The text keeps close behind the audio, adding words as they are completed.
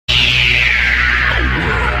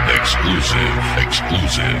Exclusive.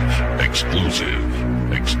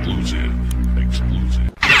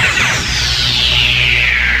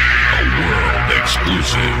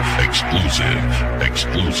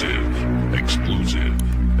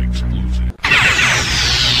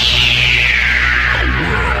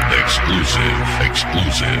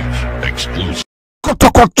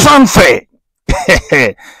 Kotoko transfer.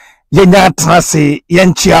 Yenya trase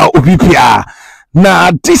yenchia ubipia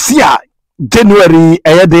na this year January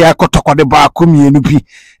ayede ya Kotoko de ba komienu bi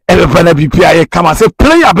ebeba na bipia ye kama say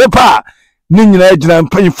player bepa ni nyina agina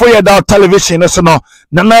mpanyfo ye da television so no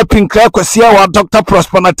na pinkra kwasia wa Dr.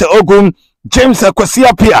 Prosperity Ogun James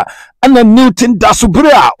kwasia pia ana Newton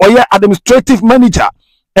Dasubria oye administrative manager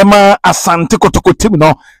ema Asante Kotoko team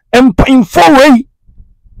no mpanyfo we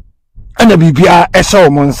ana bibia ehye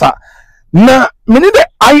omonsa na many the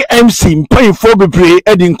IMC paying for bebre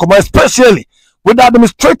edin come especially with the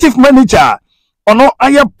administrative manager ono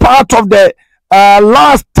aye part of the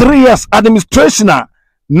last 3 years administration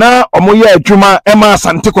na omoye adwuma ema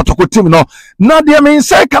Asante Kotoko team no na they mean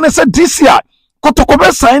say can say this year Kotoko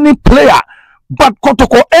be signing player but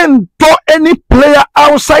Kotoko ento any player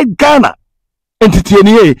outside Ghana entity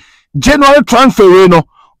any January transfer we no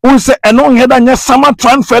unse eno heda nya summer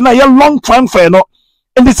transfer na ye long transfer no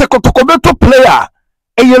and this Kotoko beto player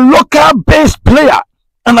a local based player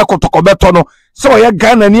and a Kotoko beto no so ya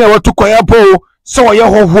Ghana ni wa to koya bo so ya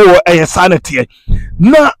ho e sanity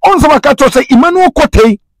na on some kato say Emmanuel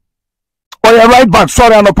Kote or ya right back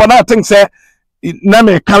sorry and upon I think say na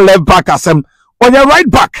me can left back asem or ya right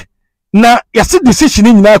back na ya see decision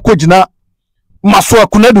ni na kwagina maso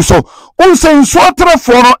akunadu so on say nso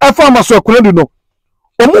atrafo no efa maso akunadu no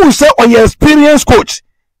omu say or ya experienced coach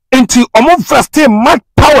into omo first match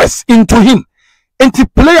powers into him into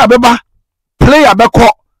player beba player beko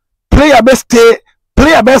player best stay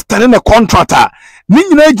player best stand in the contractor ni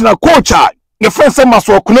nyina agina coach ye friend say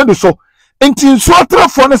maso akunadu so into so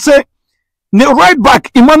atrafo no say ne right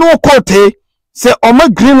back Emmanuel Kote say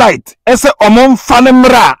omo green light e say omo mfane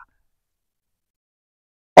mra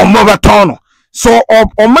omo betono so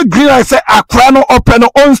omo green light say akra no open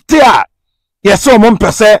on steer yes omo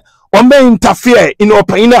mpese omo interfere in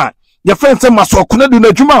opina your friend say maso akunadu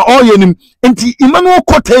na dwuma all yenim enti Emmanuel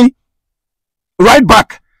Kote right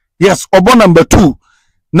back yes obo number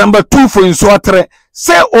 2 for insuatre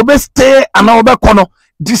say obe stay ana obe kono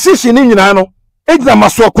decision ni nyina no ejina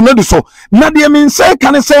maso akunadu so na de mean say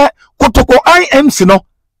kan say Kotoko IMC no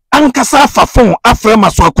ankasa fafon afre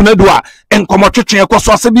maso akunadu a enkomo twetwe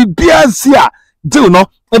ekoso ase bibia zia deal no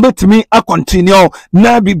ebetimi a continue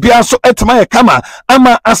na bibia so etma ye kama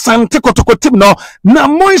ama Asante Kotoko team no na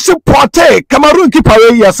Moise Porte Cameroon keeper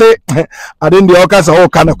we ya say adende okasa o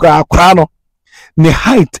kana kra no ni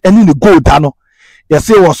height eni ni goal da no ya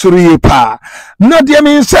say wo soro ye pa na de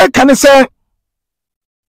mean say kan say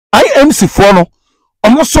IMC for no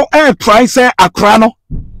omo so try say akra no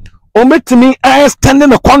ometimi extending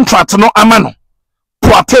the contract no amano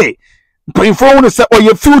Porte before say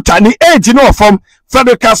oye future ni age no from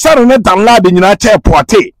Frederick Asare ne download nyina che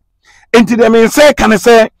Porte into them mean say can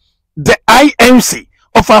say the IMC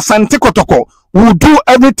of Asante Kotoko will do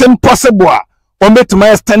everything possible on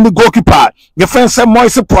betuma extend the goalkeeper your friend say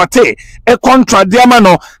Moise Porte a contract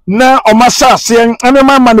diamano na omasha say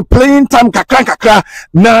man playing time kakra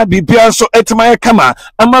na bibia so etuma kama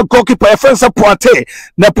ama goalkeeper your friend say Porte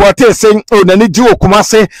na Porte say o na ni ji okuma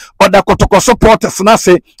say oda Kotoko supporters na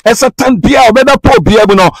say esa tan bia obeda po bia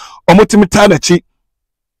bu no omotimi ta na chi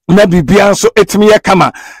na bibia so etumi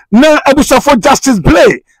kama na abusafo justice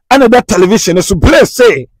play and that television so play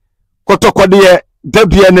say Kotoko de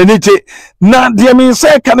Debia nenije na de mean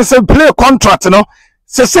say can say play contract no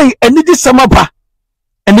say eniji samaba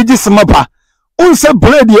unse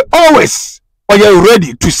blade always or you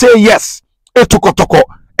ready to say yes to Kotoko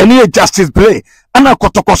any justice play ana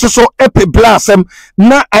Kotoko so epe blasem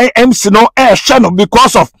na IMC no shano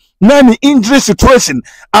because of nani injury situation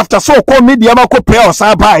after so call media ma ko pay or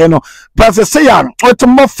saba no but say am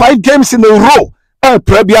 5 games in a row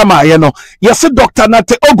prebia ma no yes Dr.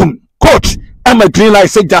 Nate Ogun coach I'm a green light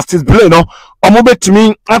say justice blay no omo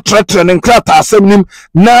betimi atretre ne nkrata asemnim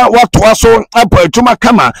na watwa so abadwuma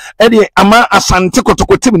kama ede ama Asante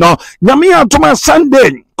Kotoko team no nyame adwuma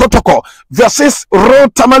Sunday Kotoko versus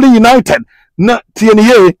Tamale United na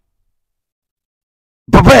TNA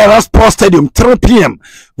Baba Sports Stadium 3 p.m.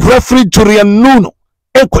 referee Julian Nuno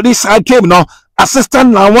equally side game no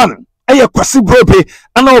assistant na 1 eye kwasi brobe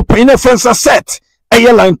ana opine fence set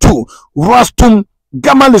eye line 2 Rastum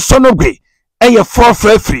Gamali Sonogwe eye 4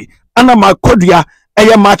 referee ana makodia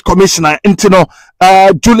eye match commissioner intino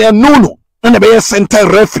Julian Nuno na be center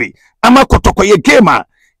referee ama Kotoko ye gamer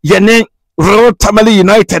yene Royal Tamale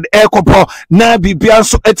United ekopo na bibia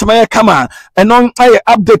so etima kama enon aye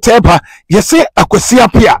update eba yese akwasi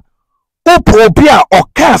apia opo bia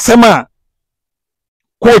oka asema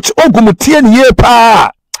coach ogumutie ni ye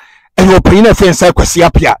pa eyo payina fensa akwasi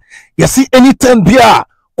apia yesi anytime bia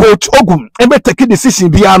coach ogum ebe take decision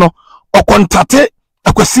bia no okontate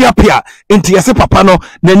akwasi apia enti yesi papa no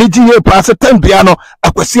na niji ye pa se time bia no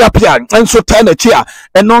akwasi apia enso ta na chi a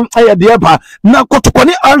enon aye de eba na Kotoko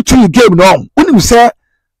ni R2 game no unim say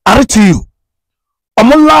R2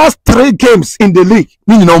 among last 3 games in the league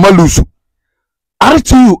ni nyina o ma lose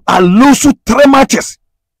R2 are lose 3 matches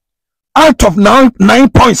out of 9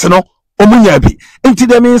 points no omunya bi enti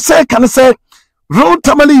dem mean say can say Royal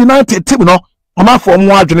Tamale United team no oma for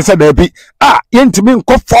mo adwene say da bi yentimi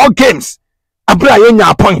nko 4 games abra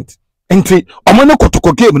yenya point enti omo ne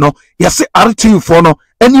Kotoko game no yesi R2 for no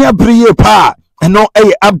eni abriye pa eno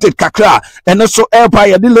update kakra eno so pa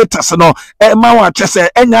ye the latest no ma wa chese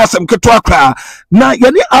enya asem keto akra na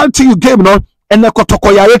ye ni R2 game no ene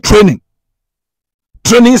Kotoko ya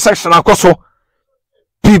training section akoso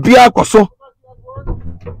bibia akoso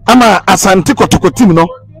ama Asante Kotoko team no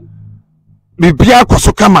bibia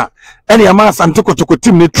akoso kama ene ama Asante Kotoko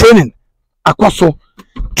team ni training akoso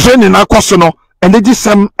no ene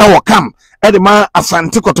gisem ewo kam ede ma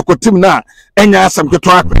Asante Kotoko team na enya asem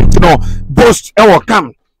keto akra no boast ewo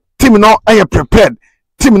kam team no prepared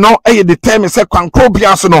team no determined say kwankro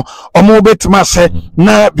bia so no omo betima se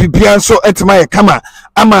na bibia so etima kama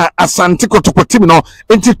ama Asante Kotoko team no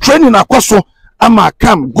enti training akoso ama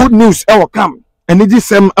kam good news ewo kam ene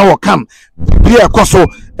gisem ewo kam bia akoso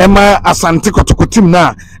ema Asante Kotoko team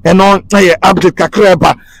na eno update kakra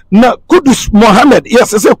ba na Kudus Mohammed yes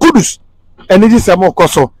say Kudus ene gisem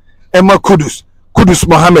akoso ema Kudus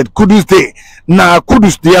Mohammed Kudus day na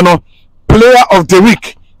Kudus dia no player of the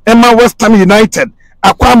week Emma West Ham United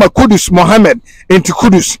akwama Kudus Mohammed into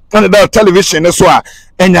Kudus on the television as well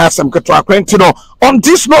enya asem keto akwenti no on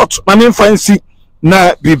this note mami fancy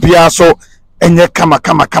na bibia so enye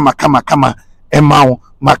kama Emma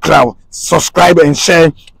Macrao subscribe and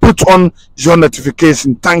share put on your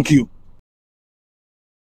notification. Thank you.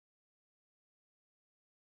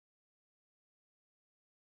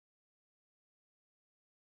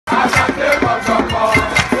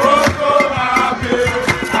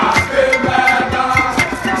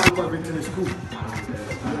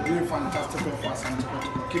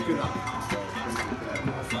 Keep it up.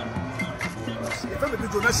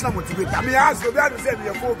 National motivator. I mean, ask you to say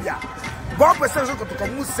your phobia. Bob person Kotoko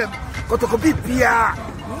Musem, Kotoko BPA,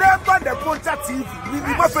 never the Ponta TV. We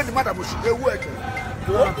my friend Madam Bush, work.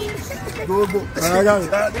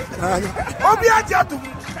 Obia Jatu,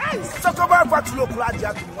 Sokoba Patulo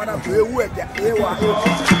Plaja, one of the work.